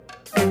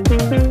Welcome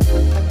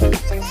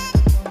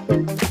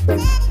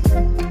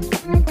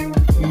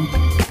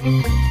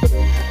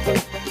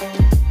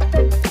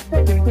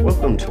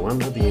to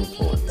Under the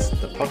Influence,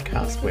 the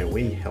podcast where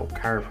we help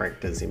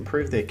chiropractors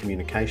improve their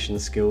communication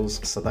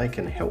skills so they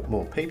can help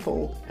more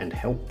people and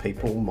help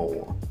people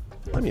more.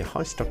 I'm your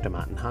host, Dr.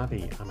 Martin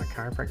Harvey. I'm a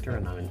chiropractor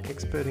and I'm an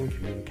expert in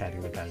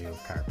communicating the value of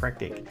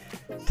chiropractic.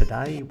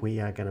 Today we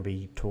are going to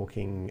be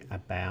talking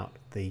about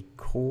the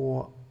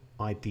core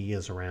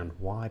ideas around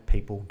why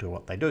people do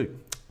what they do.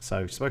 So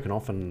I've spoken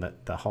often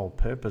that the whole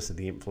purpose of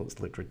the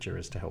influence literature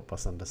is to help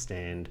us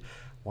understand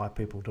why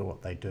people do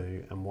what they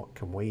do and what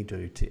can we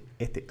do to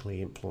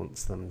ethically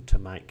influence them to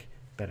make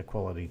better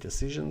quality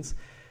decisions.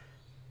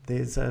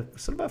 There's a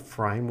sort of a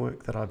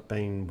framework that I've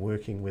been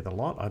working with a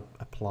lot. I've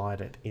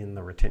applied it in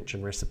the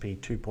Retention Recipe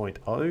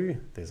 2.0.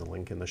 There's a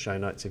link in the show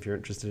notes if you're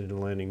interested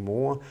in learning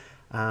more.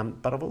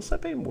 But I've also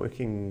been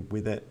working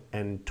with it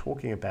and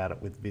talking about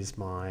it with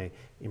VizMy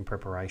in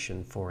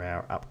preparation for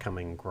our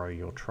upcoming Grow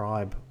Your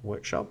Tribe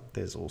workshop.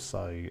 There's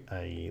also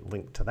a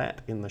link to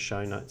that in the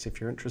show notes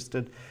if you're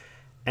interested.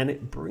 And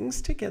it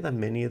brings together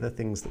many of the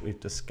things that we've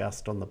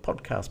discussed on the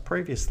podcast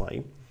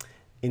previously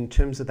in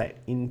terms of that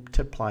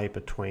interplay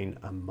between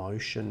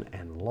emotion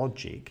and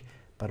logic,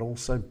 but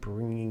also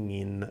bringing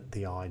in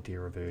the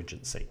idea of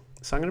urgency.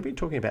 So I'm going to be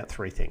talking about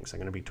three things. I'm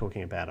going to be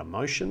talking about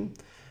emotion,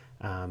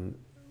 and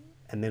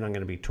then I'm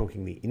going to be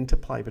talking the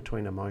interplay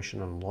between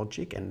emotion and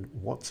logic and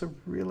what's a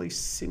really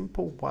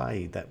simple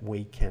way that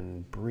we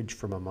can bridge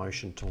from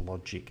emotion to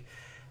logic.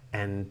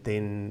 And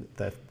then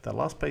the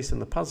last piece in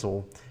the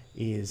puzzle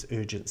is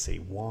urgency.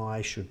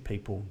 Why should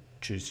people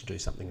choose to do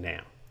something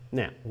now?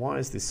 Now, why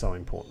is this so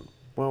important?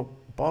 Well,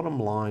 bottom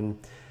line,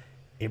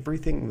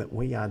 everything that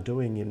we are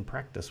doing in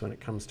practice when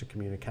it comes to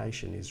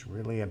communication is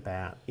really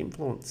about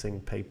influencing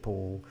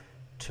people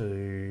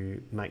to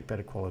make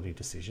better quality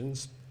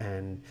decisions.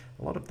 And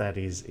a lot of that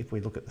is, if we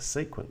look at the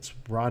sequence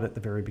right at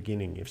the very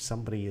beginning, if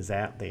somebody is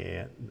out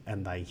there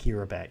and they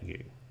hear about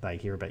you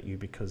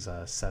because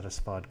a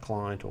satisfied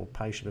client or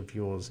patient of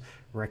yours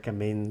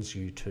recommends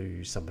you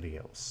to somebody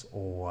else,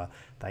 or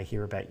they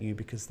hear about you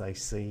because they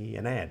see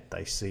an ad,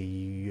 they see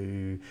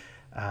you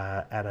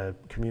at a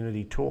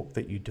community talk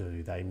that you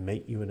do, they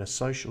meet you in a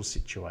social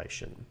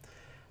situation.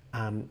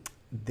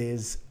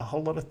 There's a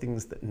whole lot of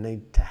things that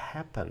need to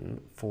happen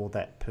for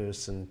that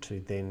person to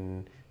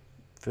then,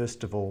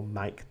 first of all,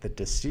 make the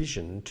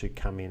decision to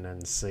come in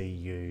and see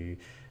you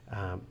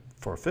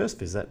for a first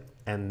visit,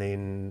 and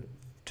then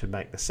to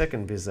make the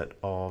second visit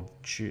of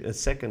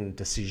second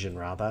decision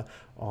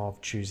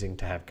of choosing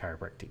to have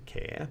chiropractic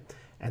care,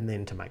 and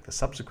then to make the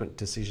subsequent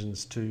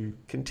decisions to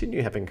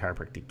continue having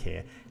chiropractic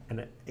care. And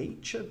at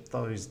each of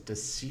those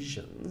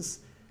decisions,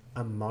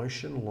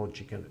 emotion,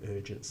 logic, and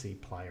urgency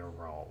play a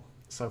role.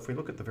 So if we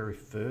look at the very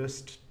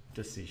first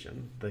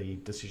decision, the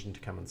decision to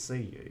come and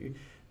see you,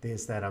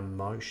 there's that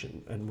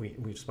emotion. And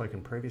we've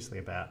spoken previously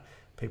about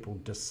people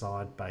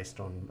decide based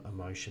on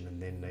emotion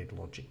and then need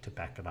logic to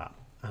back it up.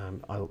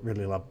 I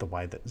really love the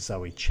way that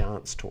Zoe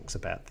Chance talks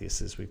about this,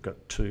 is we've got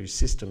two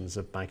systems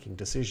of making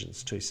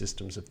decisions, two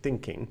systems of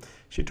thinking.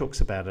 She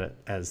talks about it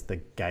as the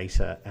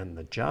gator and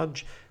the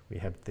judge. We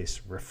have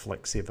this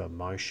reflexive,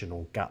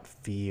 emotional, gut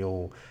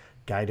feel,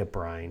 gator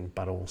brain,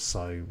 but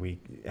also we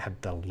have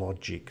the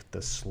logic,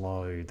 the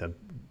slow, the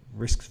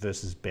risks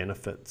versus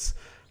benefits,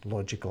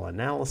 logical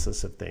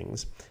analysis of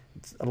things.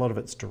 A lot of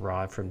it's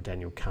derived from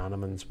Daniel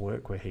Kahneman's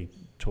work, where he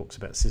talks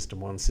about System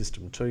 1,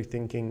 System 2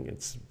 thinking.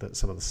 It's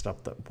some of the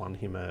stuff that won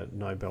him a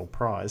Nobel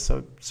Prize.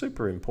 So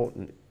super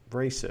important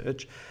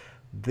research.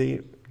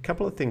 The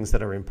couple of things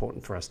that are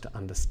important for us to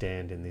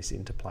understand in this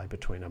interplay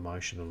between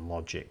emotion and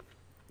logic.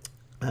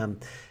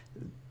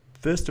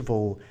 First of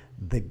all,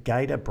 the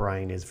gator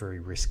brain is very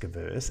risk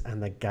averse,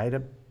 and the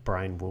gator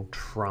brain will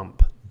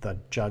trump the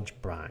judge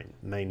brain,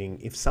 meaning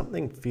if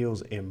something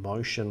feels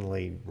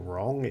emotionally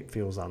wrong, it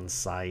feels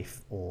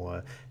unsafe,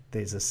 or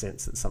there's a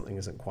sense that something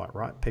isn't quite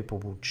right, people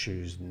will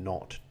choose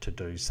not to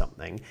do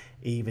something,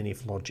 even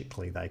if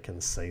logically they can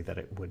see that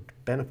it would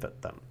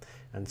benefit them.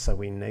 And so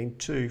we need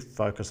to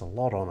focus a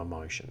lot on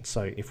emotion.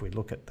 So if we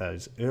look at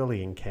those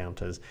early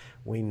encounters,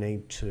 we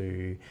need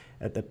to,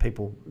 that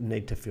people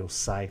need to feel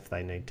safe,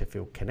 they need to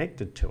feel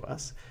connected to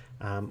us.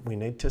 We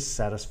need to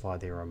satisfy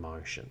their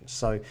emotions.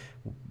 So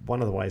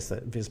one of the ways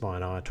that VizMy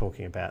and I are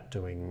talking about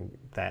doing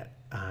that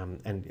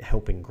and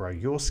helping grow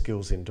your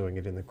skills in doing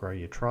it in the Grow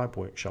Your Tribe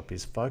workshop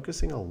is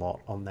focusing a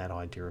lot on that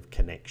idea of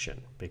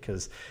connection,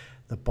 because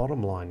the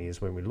bottom line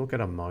is, when we look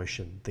at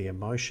emotion, the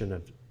emotion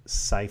of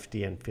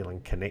safety and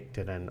feeling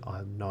connected and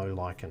I know,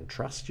 like, and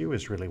trust you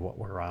is really what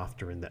we're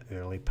after in the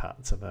early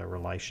parts of a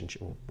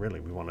relationship. Well, really,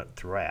 we want it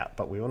throughout,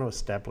 but we want to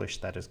establish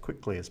that as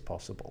quickly as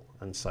possible.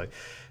 And so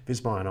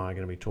VizMy and I are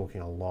going to be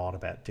talking a lot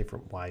about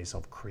different ways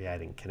of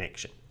creating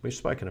connection. We've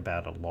spoken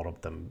about a lot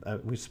of them.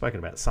 We've spoken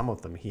about some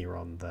of them here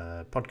on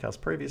the podcast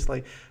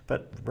previously,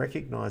 but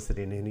recognize that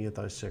in any of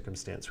those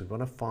circumstances, we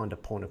want to find a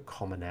point of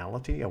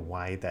commonality, a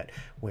way that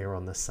we're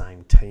on the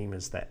same team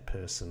as that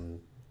person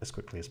as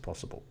quickly as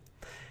possible.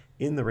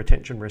 In the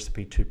Retention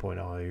Recipe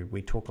 2.0,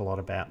 we talk a lot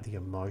about the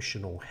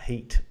emotional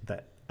heat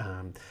that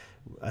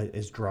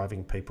is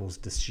driving people's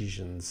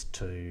decisions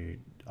to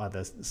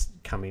either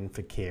come in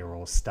for care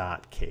or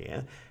start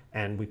care.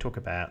 And we talk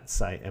about,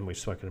 and we've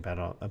spoken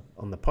about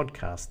on the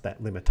podcast,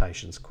 that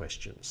limitations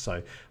question.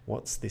 So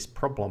what's this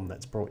problem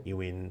that's brought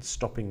you in,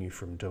 stopping you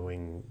from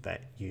doing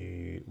that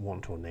you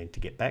want or need to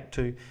get back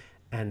to?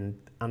 And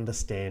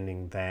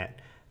understanding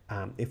that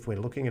if we're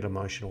looking at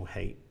emotional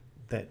heat,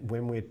 that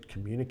when we're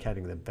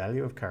communicating the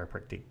value of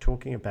chiropractic,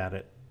 talking about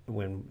it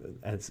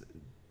as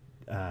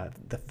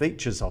the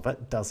features of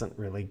it doesn't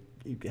really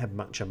have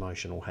much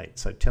emotional heat.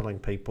 So telling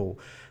people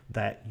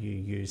that you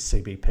use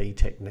CBP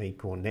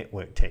technique or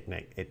network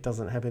technique, it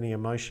doesn't have any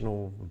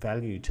emotional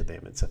value to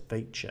them. It's a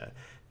feature.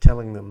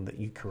 Telling them that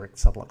you correct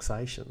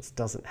subluxations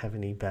doesn't have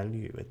any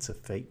value. It's a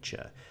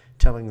feature.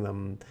 Telling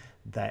them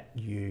that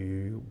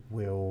you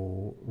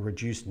will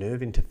reduce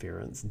nerve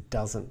interference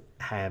doesn't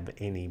have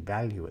any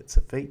value. It's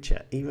a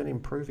feature. Even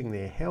improving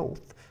their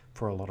health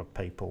for a lot of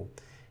people,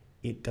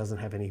 it doesn't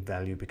have any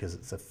value because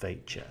it's a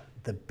feature.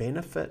 The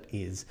benefit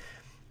is,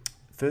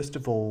 first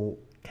of all,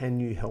 can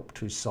you help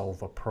to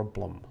solve a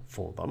problem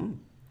for them?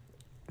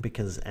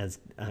 Because as,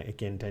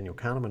 again, Daniel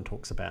Kahneman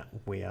talks about,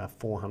 we are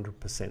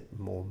 400%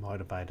 more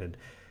motivated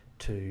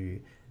to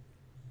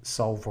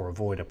solve or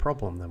avoid a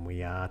problem than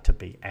we are to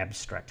be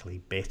abstractly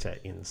better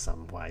in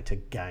some way, to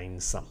gain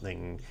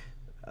something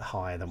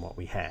higher than what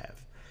we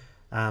have.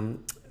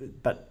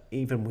 But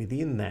even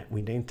within that,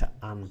 we need to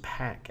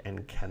unpack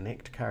and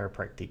connect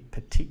chiropractic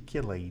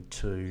particularly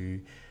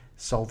to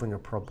solving a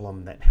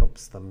problem that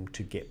helps them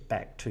to get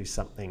back to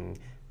something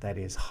that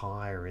is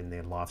higher in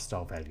their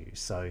lifestyle values.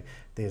 So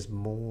there's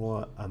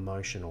more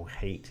emotional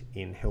heat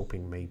in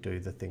helping me do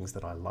the things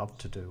that I love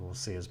to do or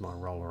see as my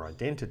role or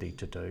identity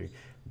to do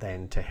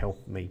than to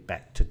help me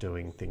back to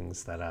doing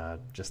things that are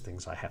just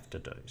things I have to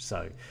do.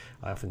 So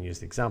I often use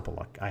the example,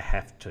 like I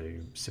have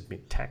to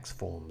submit tax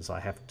forms, I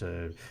have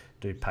to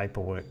do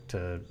paperwork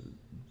to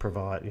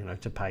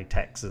provide, to pay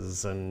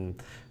taxes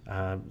and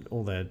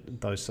all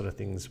those sort of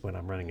things when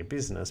I'm running a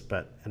business.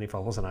 And if I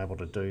wasn't able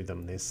to do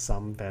them, there's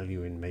some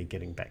value in me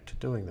getting back to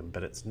doing them,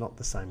 but it's not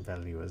the same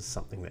value as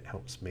something that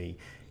helps me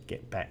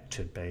get back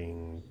to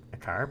being a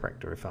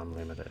chiropractor if I'm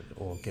limited,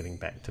 or getting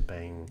back to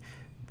being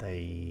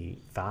the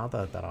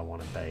father that I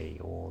want to be,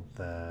 or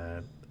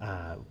the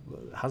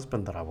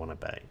husband that I want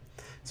to be.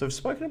 So I've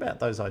spoken about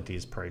those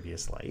ideas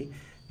previously.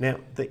 Now,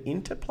 the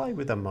interplay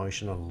with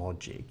emotion and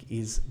logic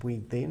is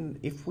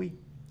if we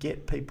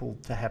get people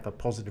to have a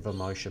positive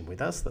emotion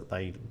with us, that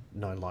they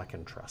know, like,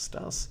 and trust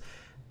us,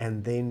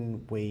 and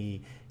then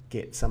we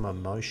get some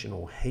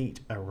emotional heat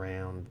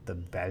around the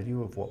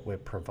value of what we're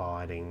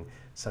providing,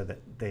 so that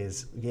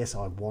there's, yes,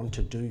 I want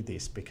to do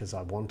this because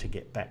I want to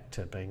get back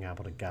to being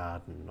able to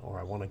garden, or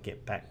I want to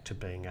get back to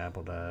being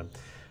able to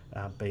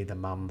be the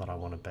mum that I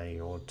want to be,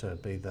 or to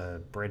be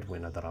the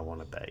breadwinner that I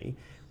want to be.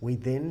 We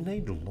then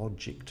need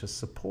logic to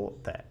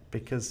support that,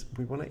 because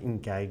we want to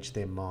engage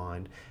their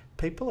mind.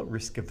 People are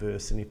risk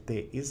averse, and if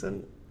there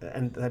isn't,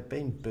 and they've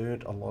been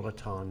burnt a lot of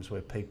times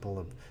where people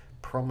have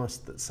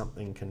promised that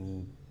something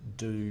can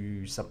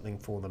do something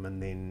for them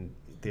and then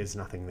there's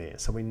nothing there.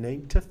 So we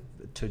need to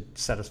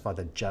satisfy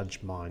the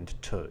judge mind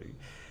too.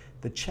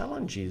 The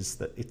challenge is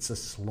that it's a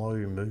slow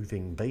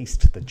moving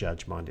beast, the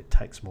judge mind. It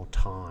takes more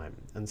time.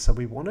 And so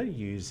we want to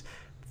use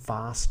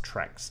fast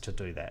tracks to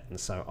do that. And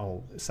so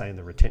I'll say in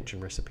the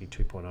Retention Recipe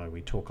 2.0,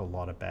 we talk a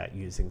lot about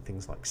using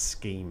things like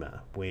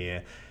schema,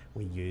 where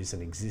we use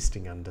an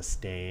existing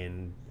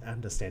understanding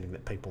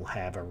that people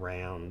have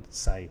around,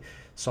 say,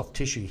 soft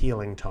tissue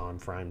healing time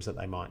frames that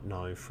they might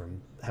know from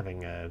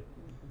having that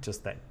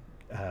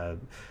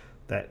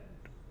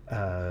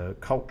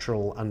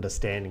cultural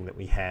understanding that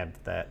we have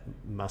that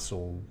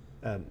muscle,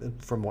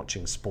 from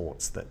watching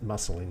sports, that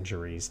muscle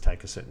injuries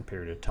take a certain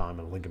period of time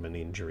and ligament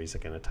injuries are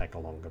going to take a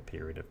longer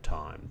period of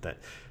time, that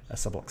a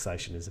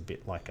subluxation is a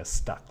bit like a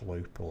stuck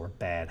loop or a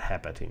bad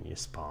habit in your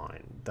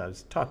spine.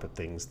 Those type of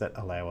things that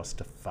allow us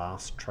to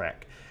fast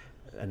track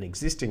an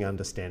existing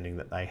understanding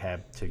that they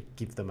have, to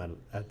give them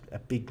a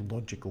big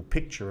logical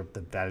picture of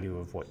the value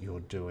of what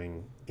you're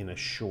doing in a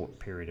short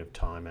period of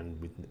time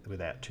and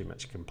without too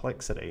much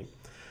complexity.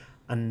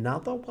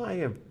 Another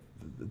way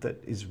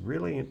that is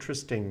really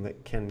interesting,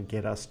 that can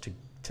get us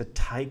to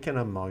take an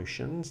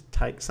emotion,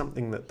 take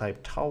something that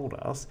they've told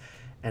us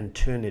and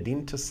turn it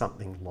into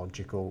something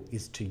logical,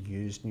 is to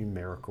use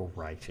numerical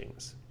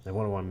ratings. Now,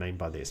 what do I mean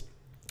by this?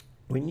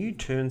 When you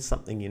turn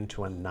something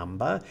into a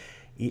number,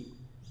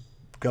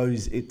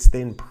 it's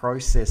then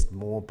processed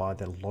more by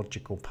the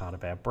logical part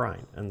of our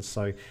brain. And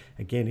so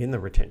again, in the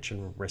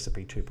Retention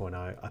Recipe 2.0,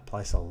 I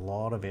place a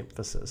lot of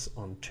emphasis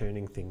on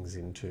turning things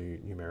into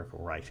numerical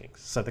ratings.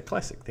 So the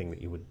classic thing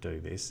that you would do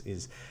this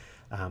is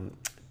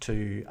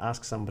to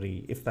ask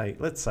somebody,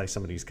 let's say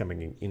somebody's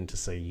coming in to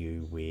see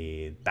you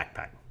with back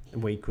pain,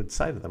 and we could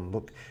say to them,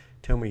 look,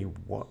 tell me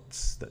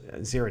what's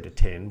 0 to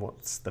 10,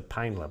 what's the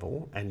pain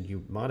level, and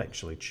you might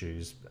actually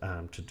choose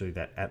to do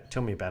that.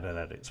 Tell me about it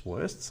at its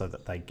worst, so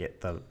that they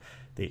get the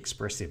the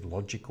expressive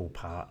logical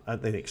part,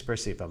 the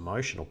expressive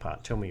emotional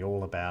part. Tell me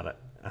all about it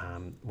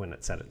when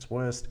it's at its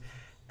worst.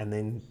 And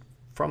then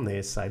from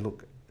there say,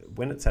 look,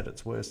 when it's at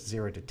its worst,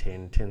 0 to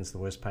 10, 10's the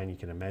worst pain you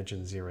can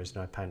imagine, 0 is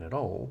no pain at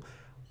all.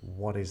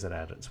 What is it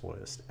at its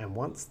worst? And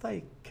once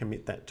they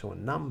commit that to a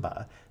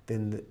number,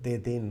 then they're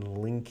then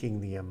linking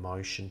the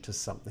emotion to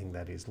something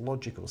that is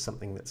logical,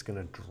 something that's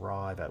going to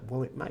drive it.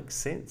 Well, it makes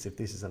sense if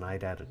this is an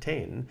 8 out of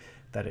 10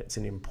 that it's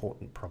an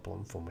important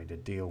problem for me to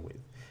deal with.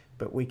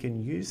 But we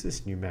can use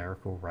this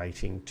numerical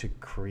rating to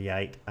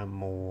create a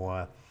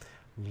more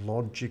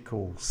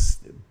logical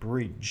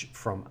bridge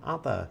from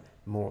other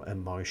more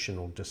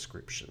emotional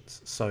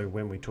descriptions. So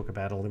when we talk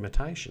about a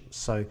limitation,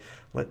 so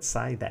let's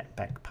say that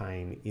back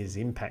pain is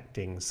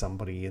impacting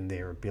somebody in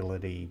their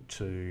ability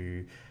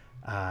to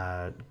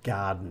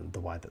garden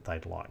the way that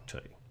they'd like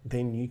to,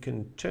 then you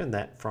can turn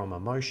that from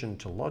emotion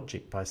to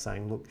logic by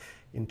saying, look,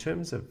 in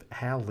terms of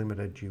how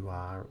limited you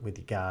are with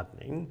your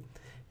gardening,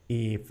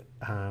 if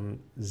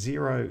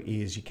 0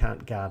 is you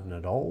can't garden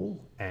at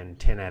all and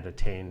 10 out of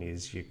 10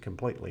 is you're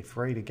completely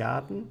free to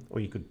garden,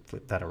 or you could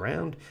flip that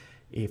around.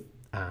 If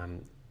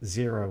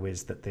 0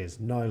 is that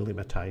there's no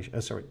limitation,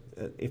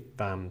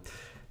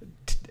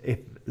 if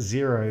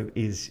 0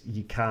 is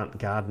you can't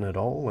garden at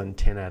all and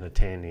 10 out of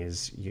 10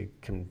 is you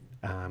can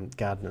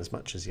garden as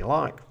much as you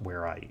like,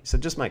 where are you? So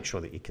just make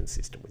sure that you're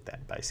consistent with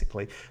that,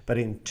 basically. But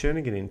in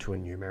turning it into a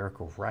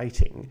numerical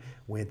rating,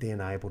 we're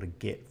then able to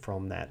get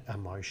from that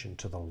emotion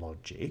to the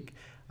logic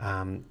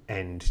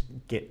and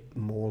get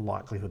more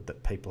likelihood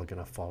that people are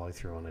going to follow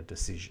through on a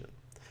decision.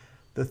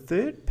 The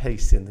third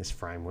piece in this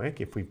framework,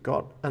 if we've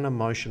got an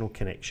emotional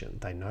connection,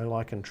 they know,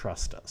 like, and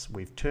trust us,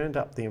 we've turned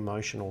up the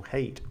emotional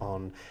heat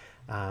on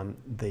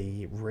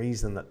the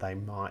reason that they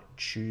might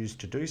choose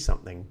to do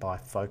something by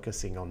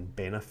focusing on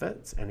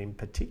benefits, and in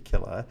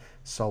particular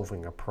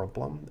solving a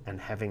problem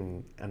and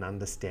having an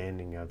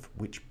understanding of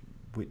which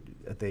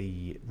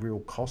the real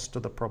cost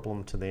of the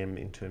problem to them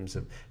in terms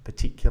of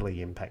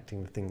particularly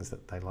impacting the things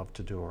that they love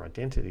to do or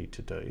identity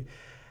to do.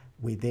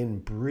 We then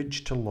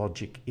bridge to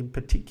logic, in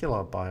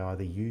particular by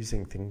either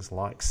using things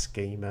like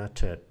schema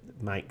to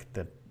make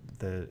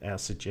our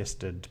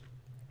suggested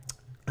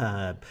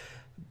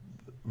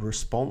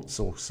response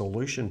or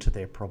solution to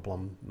their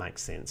problem make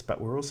sense. But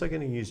we're also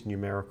going to use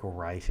numerical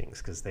ratings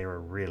because they're a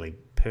really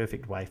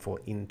perfect way for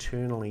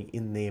internally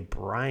in their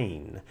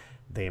brain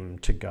them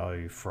to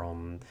go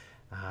from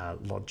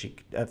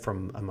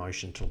from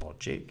emotion to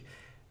logic.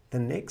 The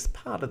next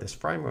part of this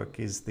framework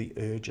is the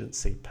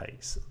urgency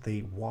piece,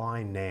 the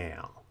why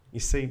now.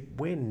 You see,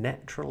 we're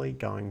naturally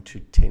going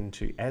to tend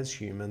to, as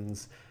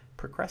humans,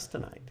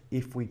 procrastinate.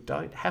 If we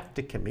don't have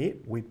to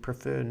commit, we'd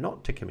prefer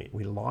not to commit.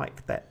 We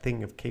like that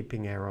thing of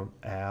keeping our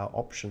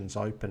options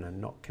open and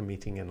not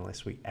committing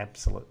unless we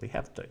absolutely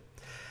have to.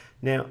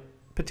 Now,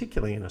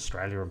 particularly in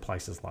Australia and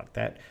places like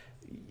that,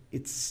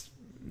 it's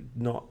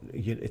not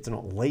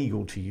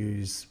legal to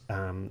use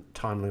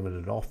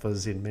time-limited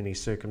offers in many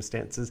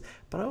circumstances,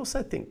 but I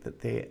also think that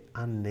they're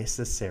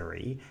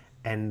unnecessary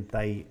and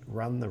they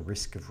run the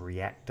risk of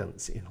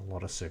reactance in a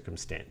lot of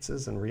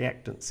circumstances. And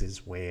reactance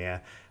is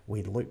where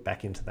we loop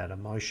back into that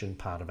emotion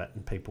part of it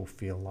and people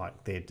feel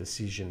like their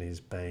decision is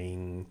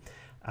being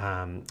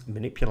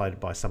manipulated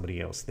by somebody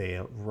else.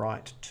 Their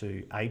right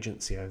to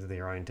agency over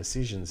their own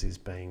decisions is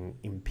being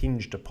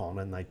impinged upon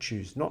and they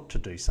choose not to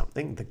do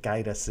something. The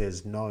gator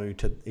says no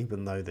to,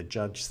 even though the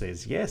judge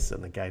says yes,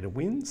 and the gator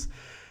wins.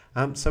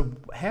 So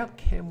how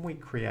can we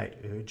create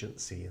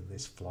urgency in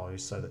this flow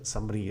so that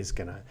somebody is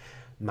going to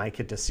make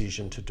a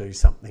decision to do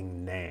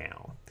something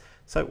now?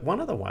 So one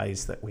of the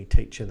ways that we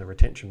teach in the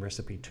Retention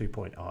Recipe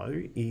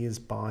 2.0 is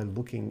by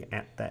looking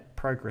at that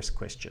progress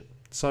question.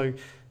 So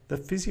the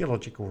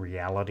physiological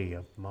reality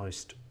of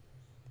most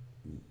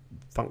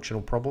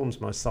functional problems,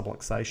 most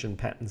subluxation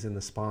patterns in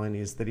the spine,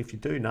 is that if you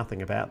do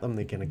nothing about them,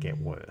 they're going to get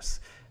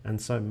worse.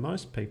 And so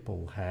most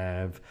people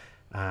have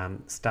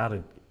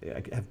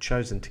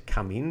chosen to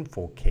come in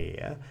for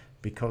care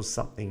because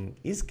something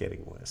is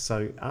getting worse.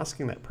 So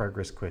asking that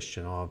progress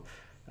question of,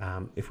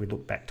 if we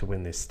look back to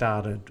when this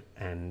started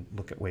and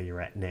look at where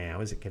you're at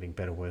now, is it getting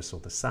better, worse, or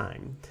the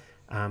same?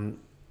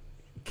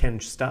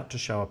 Can start to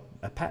show up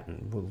a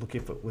pattern. Well, look,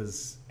 if it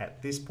was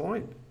at this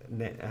point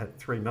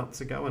 3 months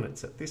ago and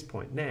it's at this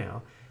point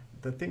now,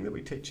 the thing that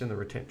we teach in the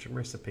Retention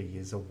Recipe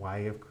is a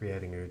way of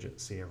creating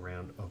urgency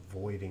around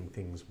avoiding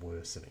things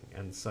worsening.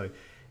 And so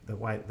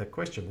the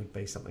question would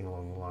be something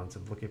along the lines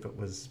of, look, if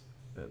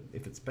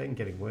it's been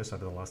getting worse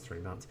over the last 3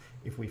 months,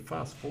 if we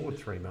fast forward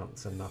 3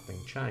 months and nothing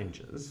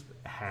changes,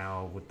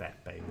 how would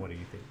that be? What do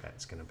you think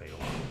that's going to be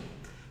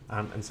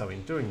like? And so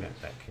in doing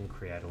that, that can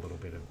create a little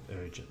bit of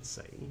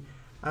urgency.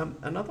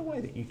 Another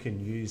way that you can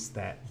use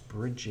that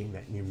bridging,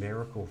 that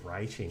numerical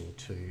rating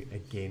to,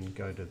 again,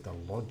 go to the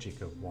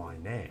logic of why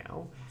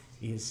now,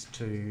 is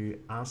to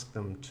ask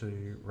them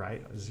to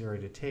rate 0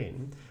 to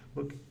 10.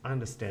 Look, I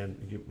understand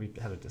we've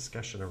had a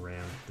discussion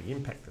around the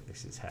impact that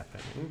this is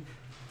happening.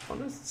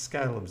 On a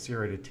scale of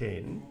 0 to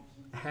 10,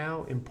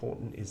 how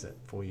important is it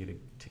for you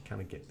to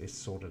kind of get this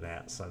sorted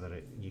out so that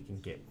you can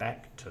get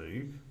back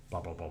to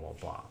blah, blah, blah, blah,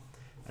 blah.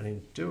 And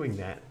in doing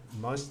that,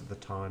 most of the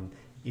time,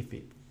 if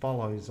it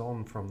follows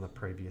on from the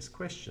previous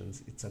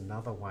questions, it's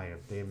another way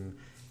of them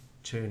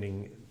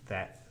turning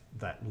that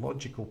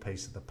logical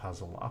piece of the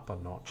puzzle up a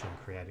notch and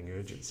creating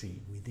urgency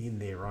within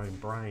their own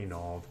brain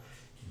of,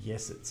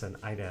 yes, it's an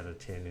 8 out of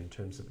 10 in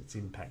terms of its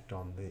impact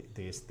on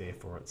this,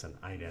 therefore it's an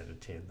 8 out of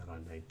 10 that I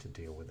need to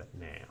deal with it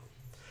now.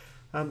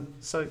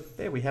 So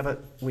there we have it.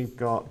 We've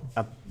got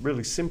a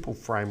really simple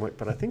framework,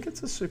 but I think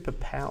it's a super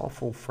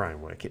powerful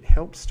framework. It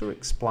helps to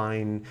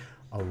explain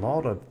a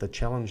lot of the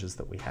challenges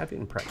that we have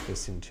in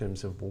practice in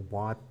terms of, well,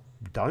 why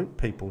don't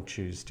people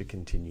choose to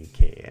continue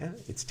care?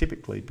 It's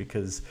typically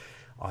because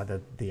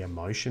either the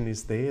emotion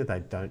is there,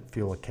 they don't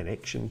feel a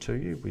connection to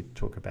you. We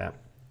talk about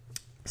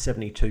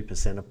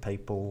 67%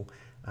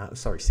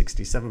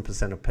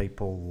 of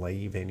people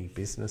leave any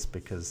business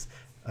because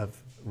of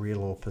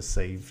real or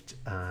perceived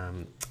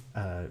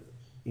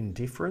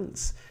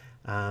indifference,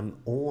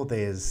 or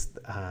there's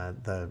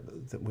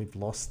that we've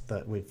lost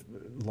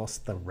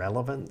the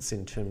relevance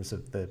in terms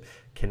of the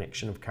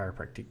connection of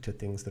chiropractic to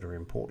things that are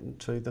important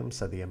to them,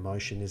 so the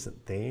emotion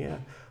isn't there,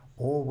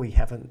 or we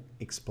haven't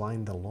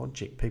explained the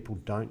logic. People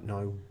don't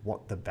know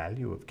what the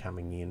value of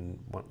coming in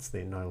once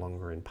they're no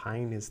longer in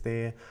pain is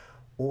there,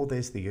 or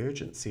there's the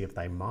urgency. If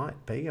they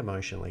might be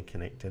emotionally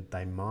connected,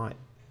 they might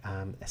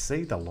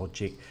see the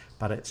logic,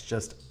 but it's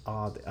just,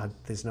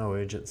 there's no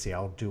urgency,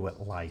 I'll do it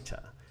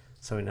later.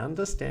 So in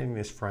understanding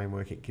this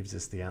framework, it gives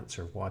us the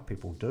answer of why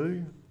people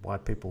do, why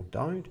people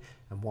don't,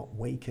 and what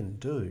we can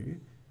do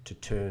to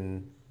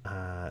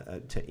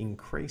to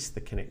increase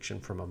the connection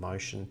from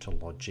emotion to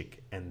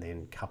logic and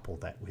then couple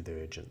that with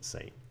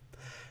urgency.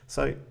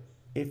 So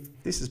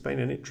if this has been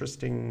an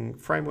interesting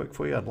framework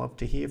for you, I'd love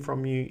to hear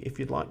from you. If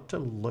you'd like to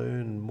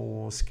learn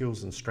more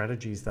skills and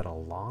strategies that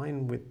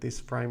align with this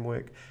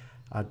framework,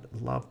 I'd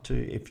love to.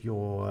 If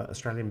you're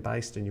Australian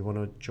based and you want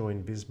to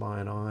join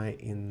Vismai and I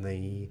in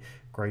the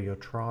Grow Your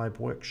Tribe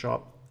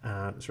workshop,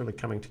 it's really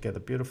coming together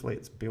beautifully.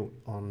 It's built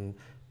on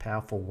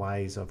powerful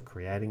ways of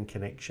creating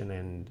connection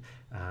and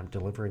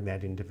delivering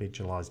that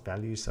individualized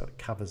value, so it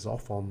covers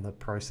off on the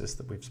process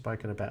that we've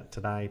spoken about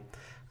today.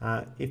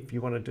 If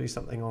you want to do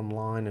something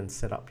online and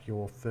set up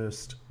your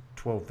first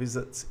 12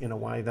 visits in a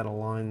way that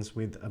aligns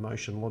with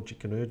emotion,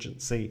 logic and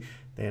urgency,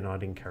 then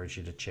I'd encourage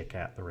you to check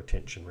out the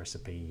Retention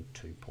Recipe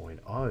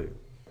 2.0.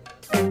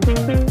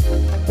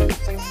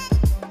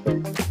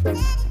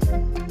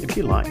 If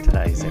you like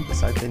today's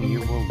episode, then you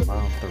will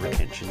love the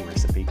Retention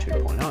Recipe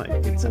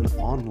 2.0. It's an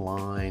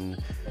online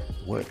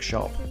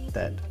workshop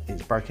that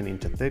is broken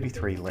into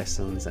 33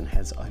 lessons and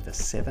has over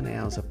 7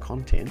 hours of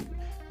content,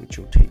 which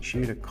will teach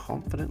you to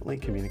confidently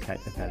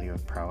communicate the value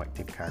of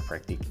proactive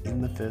chiropractic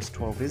in the first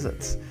 12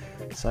 visits.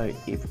 So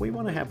if we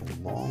want to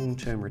have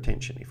long-term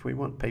retention, if we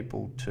want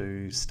people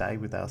to stay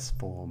with us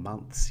for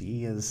months,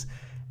 years,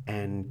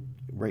 and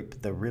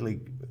reap the really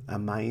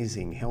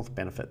amazing health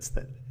benefits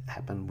that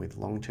happen with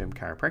long-term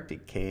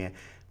chiropractic care,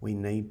 we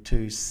need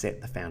to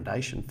set the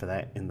foundation for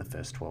that in the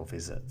first 12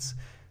 visits.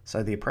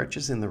 So the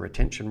approaches in the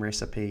Retention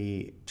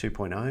Recipe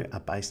 2.0 are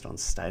based on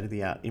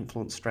state-of-the-art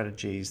influence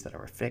strategies that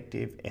are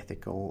effective,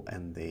 ethical,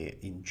 and they're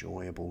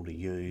enjoyable to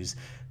use.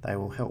 They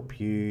will help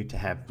you to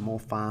have more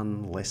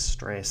fun, less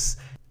stress,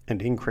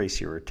 and increase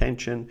your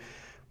retention,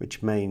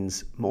 which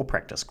means more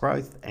practice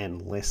growth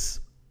and less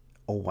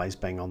always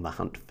being on the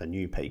hunt for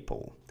new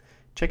people.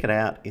 Check it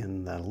out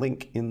in the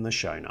link in the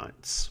show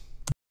notes.